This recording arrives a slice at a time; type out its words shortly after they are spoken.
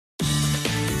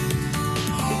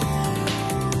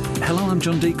Hello, I'm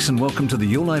John Deeks and welcome to the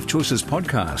Your Life Choices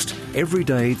podcast. Every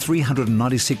day,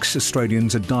 396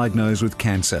 Australians are diagnosed with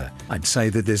cancer. I'd say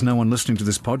that there's no one listening to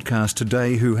this podcast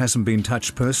today who hasn't been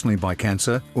touched personally by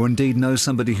cancer or indeed knows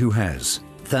somebody who has.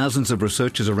 Thousands of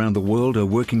researchers around the world are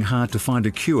working hard to find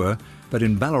a cure, but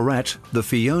in Ballarat, the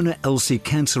Fiona Elsey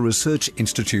Cancer Research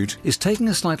Institute is taking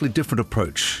a slightly different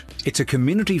approach. It's a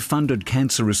community-funded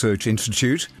cancer research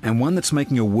institute and one that's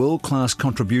making a world-class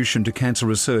contribution to cancer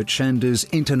research and is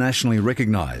internationally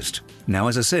recognised. Now,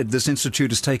 as I said, this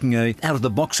institute is taking a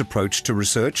out-of-the-box approach to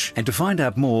research, and to find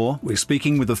out more, we're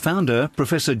speaking with the founder,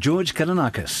 Prof George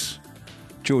Kannourakis.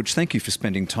 George, thank you for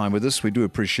spending time with us. We do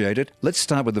appreciate it. Let's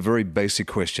start with a very basic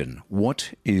question.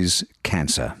 What is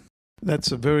cancer?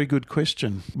 That's a very good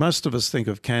question. Most of us think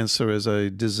of cancer as a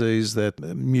disease that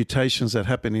mutations that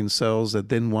happen in cells that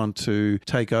then want to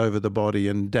take over the body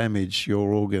and damage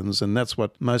your organs. And that's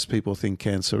what most people think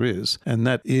cancer is. And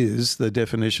that is the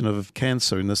definition of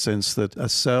cancer in the sense that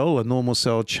a normal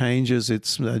cell, changes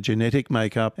its genetic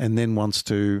makeup and then wants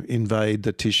to invade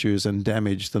the tissues and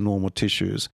damage the normal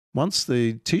tissues. Once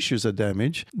the tissues are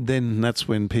damaged, then that's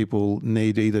when people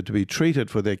need either to be treated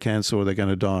for their cancer or they're going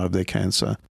to die of their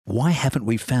cancer. Why haven't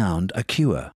we found a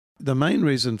cure? The main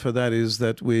reason for that is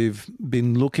that we've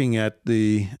been looking at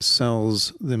the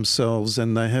cells themselves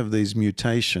and they have these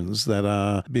mutations that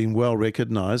are being well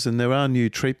recognised, and there are new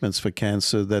treatments for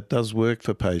cancer that does work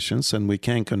for patients, and we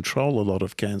can control a lot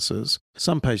of cancers.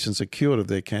 Some patients are cured of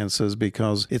their cancers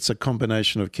because it's a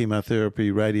combination of chemotherapy,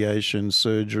 radiation,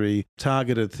 surgery,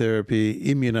 targeted therapy,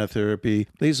 immunotherapy.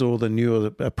 These are all the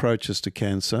newer approaches to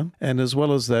cancer. And as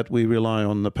well as that, we rely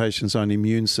on the patient's own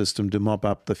immune system to mop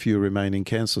up the few remaining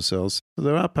cancer cells.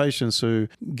 There are patients who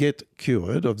get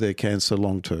cured of their cancer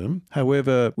long term.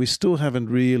 However, we still haven't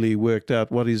really worked out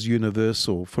what is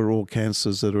universal for all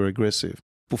cancers that are aggressive.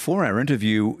 Before our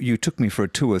interview, you took me for a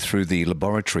tour through the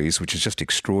laboratories, which is just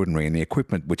extraordinary, and the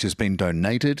equipment which has been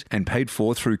donated and paid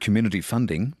for through community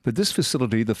funding. But this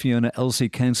facility, the Fiona Elsey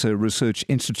Cancer Research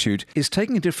Institute, is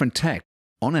taking a different tack.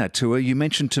 On our tour, you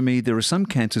mentioned to me there are some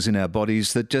cancers in our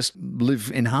bodies that just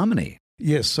live in harmony.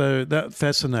 Yes, so that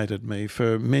fascinated me.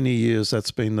 For many years,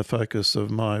 that's been the focus of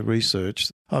my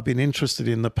research. I've been interested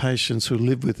in the patients who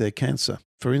live with their cancer.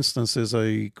 For instance, there's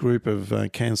a group of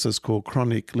cancers called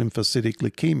chronic lymphocytic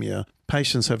leukemia.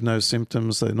 Patients have no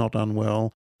symptoms, they're not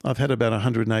unwell. I've had about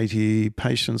 180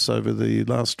 patients over the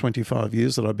last 25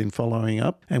 years that I've been following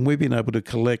up, and we've been able to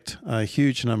collect a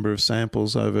huge number of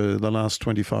samples over the last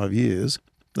 25 years.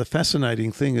 The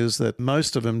fascinating thing is that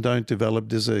most of them don't develop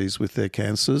disease with their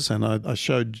cancers, and I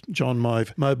showed John my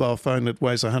mobile phone that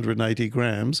weighs 180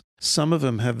 grams. Some of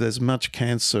them have as much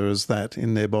cancer as that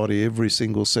in their body every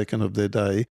single second of their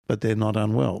day, but they're not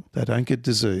unwell. They don't get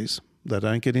disease. They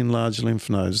don't get enlarged lymph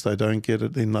nodes. They don't get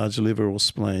enlarged liver or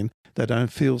spleen. They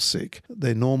don't feel sick.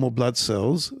 Their normal blood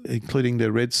cells, including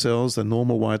their red cells, the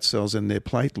normal white cells and their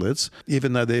platelets,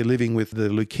 even though they're living with the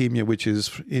leukemia which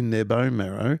is in their bone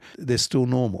marrow, they're still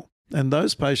normal. And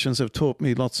those patients have taught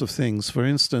me lots of things. For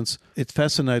instance, it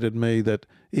fascinated me that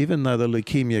even though the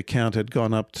leukemia count had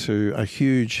gone up to a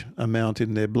huge amount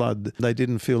in their blood, they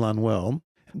didn't feel unwell.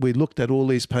 We looked at all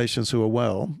these patients who are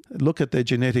well, look at their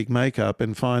genetic makeup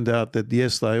and find out that,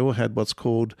 yes, they all had what's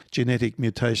called genetic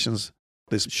mutations.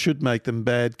 This should make them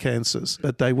bad cancers,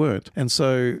 but they weren't. And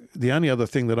so the only other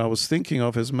thing that I was thinking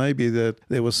of is maybe that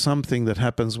there was something that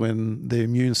happens when the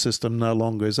immune system no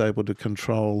longer is able to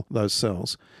control those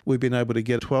cells. We've been able to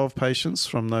get 12 patients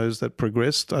from those that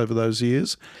progressed over those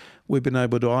years. We've been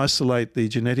able to isolate the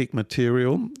genetic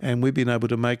material, and we've been able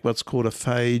to make what's called a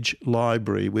phage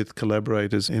library with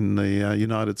collaborators in the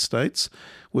United States.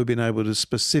 We've been able to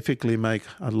specifically make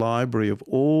a library of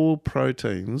all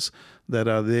proteins that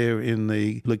are there in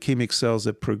the leukemic cells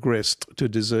that progressed to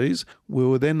disease. We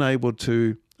were then able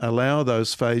to allow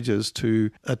those phages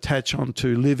to attach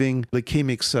onto living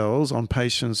leukemic cells on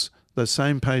patients, the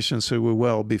same patients who were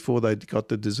well before they got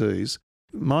the disease.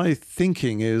 My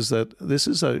thinking is that this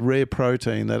is a rare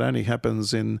protein that only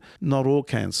happens in not all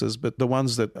cancers, but the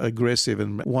ones that are aggressive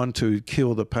and want to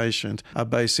kill the patient are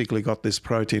basically got this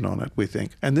protein on it, we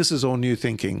think. And this is all new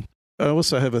thinking. I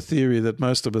also have a theory that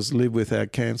most of us live with our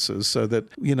cancers, so that,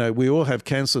 we all have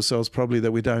cancer cells probably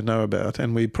that we don't know about,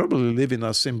 and we probably live in a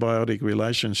symbiotic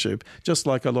relationship, just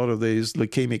like a lot of these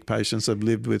leukemic patients have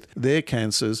lived with their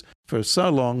cancers for so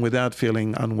long without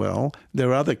feeling unwell. There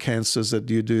are other cancers that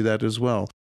do that as well.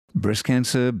 Breast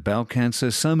cancer, bowel cancer,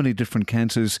 so many different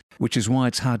cancers, which is why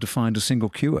it's hard to find a single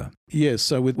cure. Yes,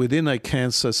 so within a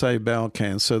cancer, say bowel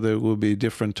cancer, there will be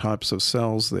different types of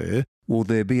cells there. Will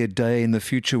there be a day in the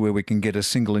future where we can get a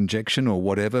single injection or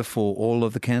whatever for all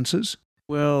of the cancers?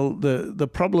 Well, the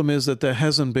problem is that there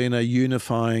hasn't been a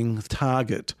unifying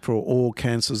target for all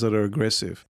cancers that are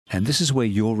aggressive. And this is where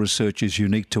your research is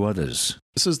unique to others.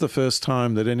 This is the first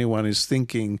time that anyone is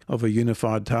thinking of a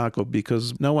unified target,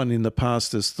 because no one in the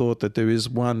past has thought that there is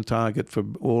one target for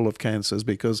all of cancers,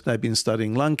 because they've been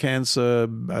studying lung cancer,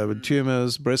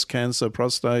 tumours, breast cancer,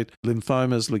 prostate,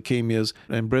 lymphomas, leukemias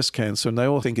and breast cancer, and they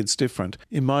all think it's different.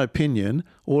 In my opinion,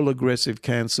 all aggressive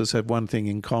cancers have one thing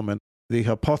in common. The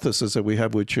hypothesis that we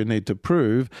have, which you need to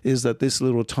prove, is that this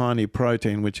little tiny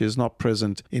protein, which is not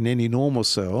present in any normal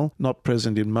cell, not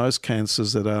present in most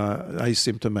cancers that are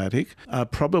asymptomatic,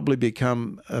 probably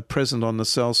become present on the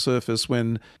cell surface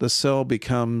when the cell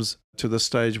becomes to the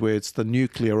stage where it's the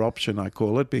nuclear option, I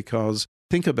call it, because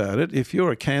think about it. If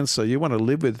you're a cancer, you want to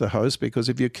live with the host, because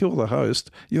if you kill the host,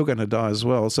 you're going to die as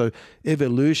well. So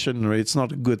evolutionary, it's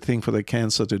not a good thing for the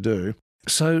cancer to do.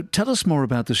 So tell us more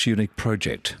about this unique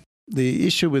project. The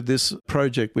issue with this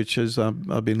project, which is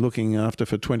I've been looking after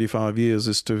for 25 years,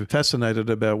 is to fascinated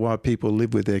about why people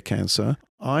live with their cancer.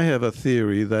 I have a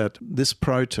theory that this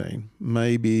protein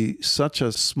may be such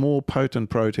a small, potent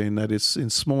protein that it's in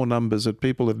small numbers that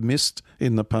people have missed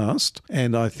in the past.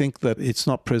 And I think that it's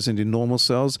not present in normal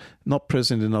cells, not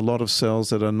present in a lot of cells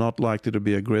that are not likely to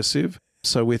be aggressive.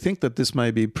 So we think that this may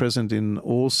be present in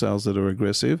all cells that are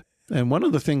aggressive. And one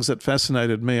of the things that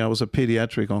fascinated me, I was a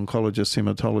pediatric oncologist,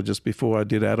 hematologist, before I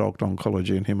did adult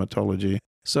oncology and hematology.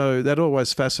 So that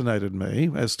always fascinated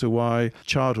me as to why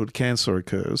childhood cancer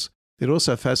occurs. It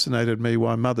also fascinated me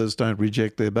why mothers don't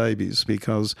reject their babies,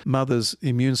 because mother's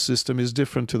immune system is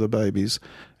different to the baby's.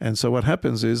 And so what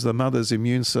happens is the mother's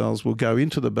immune cells will go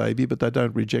into the baby, but they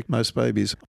don't reject most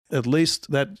babies. At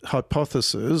least that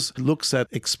hypothesis looks at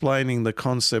explaining the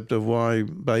concept of why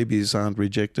babies aren't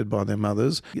rejected by their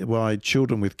mothers, why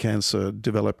children with cancer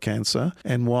develop cancer,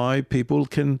 and why people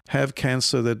can have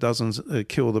cancer that doesn't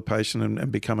kill the patient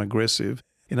and become aggressive.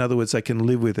 In other words, they can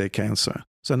live with their cancer.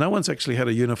 So no one's actually had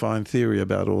a unifying theory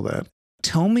about all that.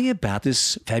 Tell me about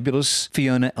this fabulous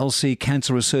Fiona Elsey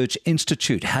Cancer Research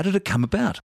Institute. How did it come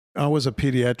about? I was a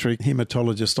pediatric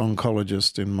hematologist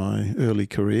oncologist in my early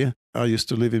career. I used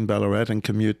to live in Ballarat and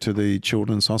commute to the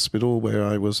Children's Hospital, where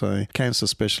I was a cancer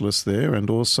specialist there, and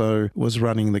also was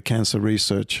running the cancer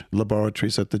research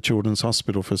laboratories at the Children's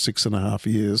Hospital for 6.5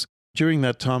 years. During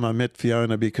that time, I met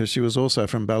Fiona because she was also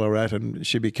from Ballarat, and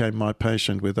she became my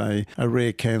patient with a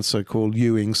rare cancer called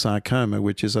Ewing sarcoma,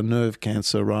 which is a nerve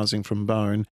cancer arising from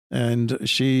bone. And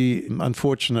she,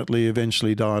 unfortunately,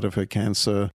 eventually died of her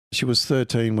cancer. She was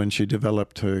 13 when she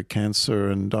developed her cancer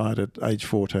and died at age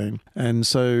 14. And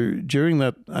so during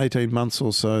that 18 months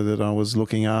or so that I was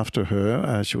looking after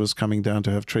her, she was coming down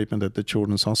to have treatment at the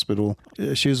Children's Hospital.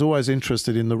 She was always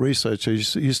interested in the research.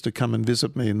 She used to come and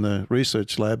visit me in the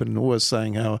research lab and always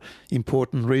saying how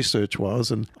important research was.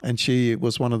 And she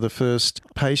was one of the first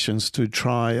patients to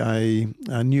try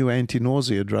a new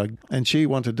anti-nausea drug. And she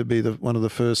wanted to be one of the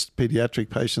first pediatric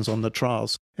patients on the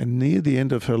trials. And near the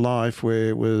end of her life, where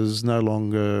it was no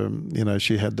longer,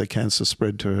 she had the cancer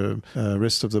spread to her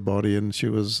rest of the body, and she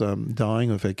was dying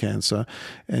of her cancer,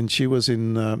 and she was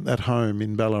at home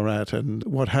in Ballarat. And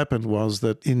what happened was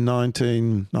that in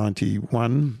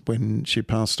 1991, when she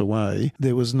passed away,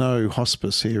 there was no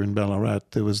hospice here in Ballarat.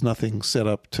 There was nothing set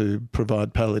up to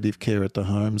provide palliative care at the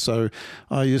home. So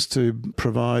I used to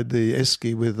provide the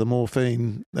esky with the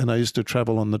morphine, and I used to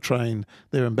travel on the train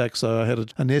there and back. So I had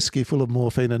an esky full of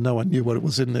morphine, and no one knew what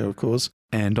was in there, of course.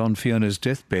 And on Fiona's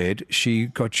deathbed, she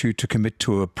got you to commit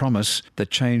to a promise that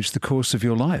changed the course of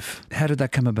your life. How did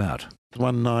that come about?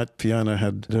 One night, Fiona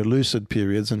had her lucid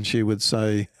periods, and she would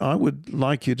say, I would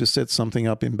like you to set something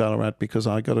up in Ballarat because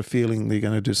I got a feeling they're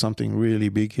going to do something really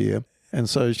big here. And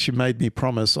so she made me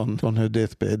promise on her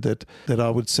deathbed that I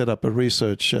would set up a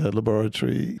research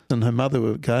laboratory. And her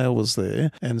mother, Grail, was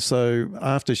there. And so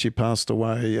after she passed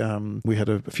away, we had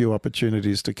a few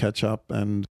opportunities to catch up.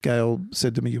 And Grail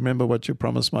said to me, you remember what you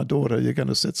promised my daughter? You're going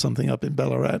to set something up in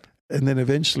Ballarat. And then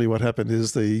eventually what happened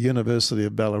is the University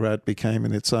of Ballarat became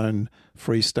in its own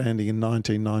freestanding in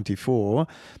 1994,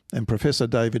 and Professor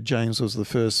David James was the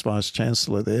first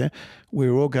Vice-Chancellor there. We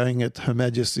were all going at Her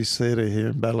Majesty's Theatre here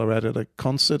in Ballarat at a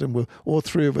concert, and all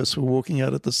three of us were walking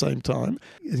out at the same time.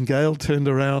 And Grail turned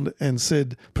around and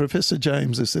said, Professor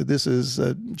James, I said, this is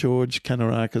George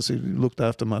Kannourakis, who looked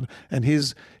after mine, and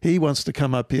he wants to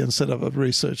come up here and set up a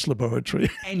research laboratory.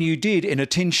 And you did, in a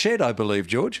tin shed, I believe,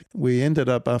 George. We ended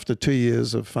up, after 2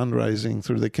 years of fundraising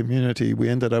through the community, we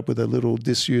ended up with a little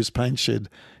disused paint shed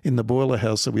in the boiler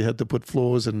house that we had to put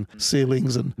floors and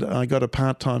ceilings. And I got a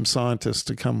part-time scientist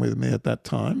to come with me at that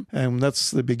time. And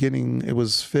that's the beginning. It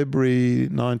was February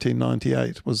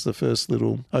 1998 was the first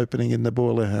little opening in the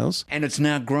boiler house. And it's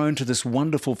now grown to this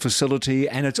wonderful facility,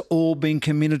 and it's all been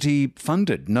community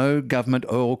funded, no government,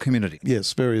 all community.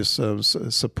 Yes, various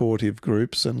supportive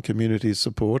groups and community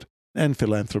support and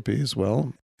philanthropy as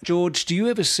well. George, do you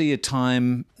ever see a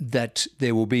time that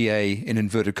there will be in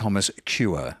inverted commas,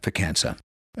 cure for cancer?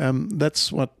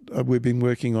 That's what we've been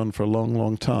working on for a long,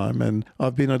 long time, and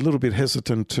I've been a little bit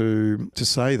hesitant to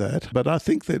say that, but I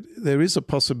think that there is a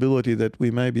possibility that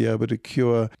we may be able to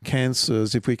cure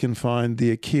cancers if we can find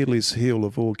the Achilles heel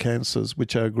of all cancers,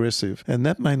 which are aggressive. And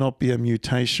that may not be a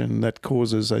mutation that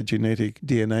causes a genetic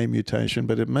DNA mutation,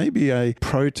 but it may be a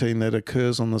protein that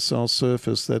occurs on the cell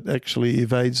surface that actually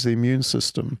evades the immune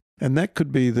system. And that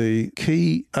could be the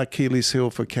key Achilles heel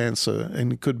for cancer.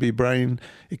 And it could be brain,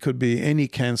 it could be any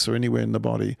cancer anywhere in the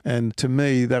body. And to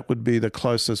me, that would be the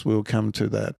closest we'll come to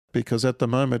that. Because at the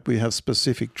moment, we have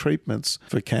specific treatments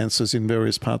for cancers in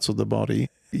various parts of the body.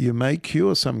 You may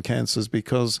cure some cancers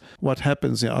because what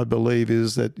happens, I believe,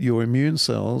 is that your immune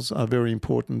cells are very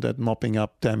important at mopping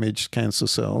up damaged cancer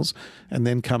cells and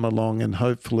then come along and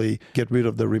hopefully get rid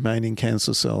of the remaining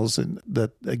cancer cells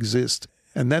that exist.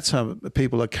 And that's how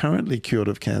people are currently cured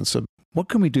of cancer. What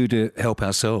can we do to help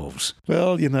ourselves?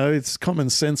 Well, it's common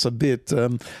sense a bit.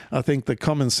 I think the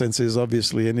common sense is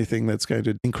obviously anything that's going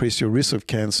to increase your risk of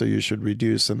cancer you should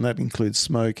reduce, and that includes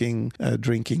smoking,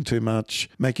 drinking too much,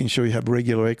 making sure you have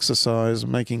regular exercise,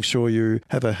 making sure you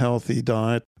have a healthy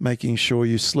diet, making sure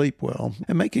you sleep well,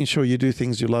 and making sure you do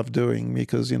things you love doing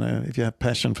because, if you have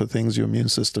passion for things, your immune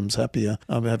system's happier.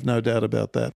 I have no doubt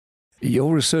about that.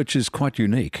 Your research is quite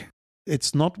unique.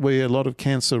 It's not where a lot of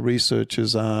cancer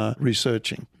researchers are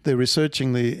researching. They're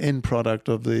researching the end product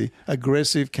of the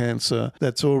aggressive cancer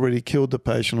that's already killed the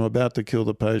patient or about to kill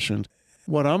the patient.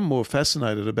 What I'm more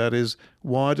fascinated about is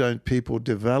why don't people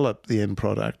develop the end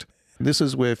product? This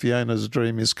is where Fiona's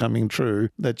dream is coming true,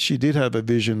 that she did have a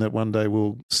vision that one day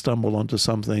we'll stumble onto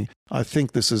something. I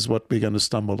think this is what we're going to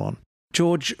stumble on.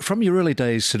 George, from your early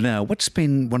days to now, what's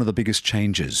been one of the biggest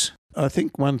changes? I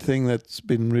think one thing that's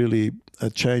been really a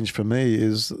change for me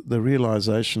is the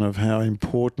realization of how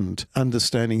important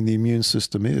understanding the immune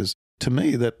system is. To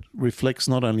me, that reflects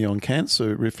not only on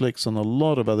cancer, it reflects on a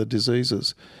lot of other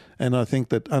diseases. And I think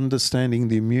that understanding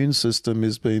the immune system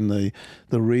has been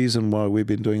the reason why we've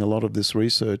been doing a lot of this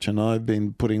research. And I've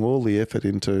been putting all the effort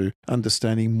into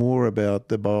understanding more about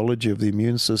the biology of the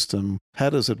immune system. How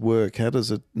does it work? How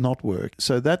does it not work?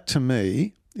 So that, to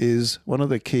me, is one of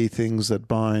the key things that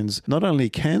binds not only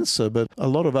cancer, but a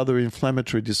lot of other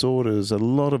inflammatory disorders, a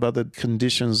lot of other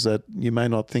conditions that you may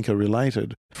not think are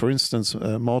related. For instance,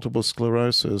 multiple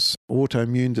sclerosis,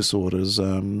 autoimmune disorders,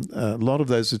 a lot of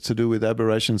those are to do with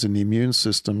aberrations in the immune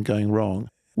system going wrong.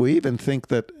 We even think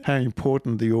that how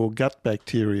important your gut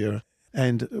bacteria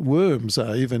and worms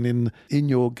are even in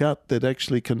your gut that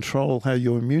actually control how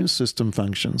your immune system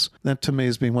functions. That to me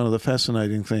has been one of the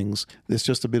fascinating things. There's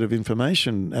just a bit of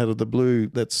information out of the blue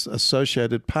that's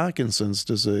associated Parkinson's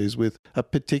disease with a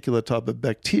particular type of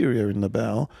bacteria in the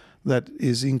bowel that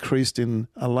is increased in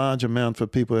a large amount for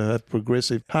people who have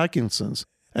progressive Parkinson's.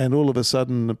 And all of a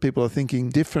sudden, people are thinking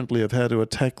differently of how to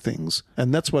attack things.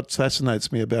 And that's what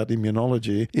fascinates me about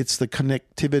immunology. It's the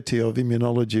connectivity of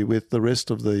immunology with the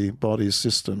rest of the body's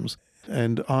systems.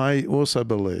 And I also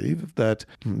believe that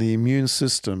the immune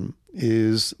system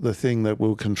is the thing that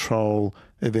will control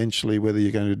eventually whether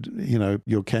you're going to,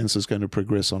 your cancer is going to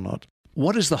progress or not.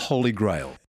 What is the Holy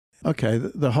Grail? Okay,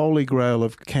 the Holy Grail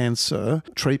of cancer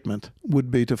treatment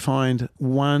would be to find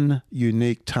one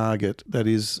unique target that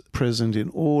is present in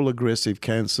all aggressive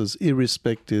cancers,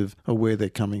 irrespective of where they're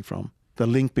coming from. The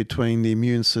link between the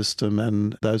immune system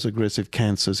and those aggressive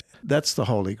cancers. That's the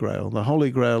Holy Grail. The Holy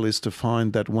Grail is to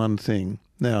find that one thing.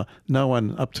 Now, no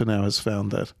one up to now has found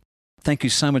that. Thank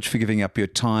you so much for giving up your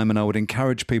time, and I would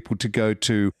encourage people to go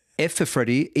to F for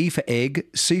Freddy, E for Egg,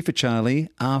 C for Charlie,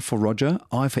 R for Roger,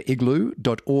 I for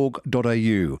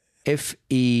Igloo.org.au.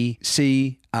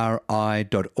 FECRI.org.au.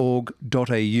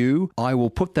 I will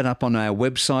put that up on our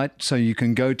website so you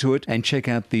can go to it and check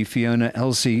out the Fiona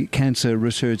Elsey Cancer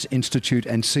Research Institute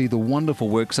and see the wonderful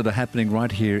works that are happening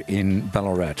right here in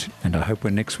Ballarat. And I hope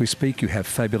when next we speak you have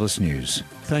fabulous news.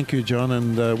 Thank you, John,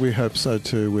 and we hope so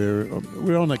too.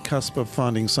 We're on the cusp of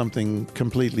finding something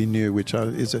completely new, which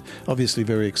is obviously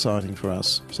very exciting for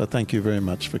us. So thank you very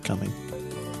much for coming.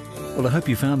 Well, I hope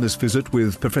you found this visit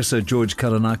with Professor George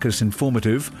Kannourakis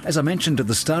informative. As I mentioned at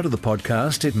the start of the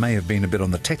podcast, it may have been a bit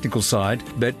on the technical side,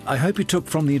 but I hope you took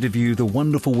from the interview the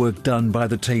wonderful work done by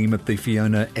the team at the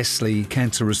Fiona Elsey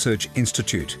Cancer Research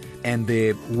Institute and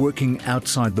their working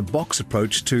outside the box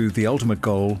approach to the ultimate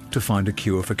goal to find a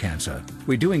cure for cancer.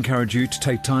 We do encourage you to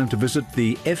take time to visit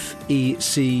the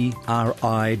fecri.org.au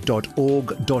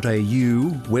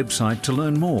website to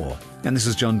learn more. And this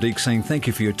is John Deek saying thank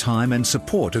you for your time and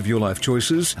support of Your Life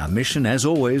Choices. Our mission, as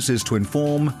always, is to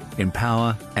inform,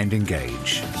 empower and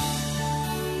engage.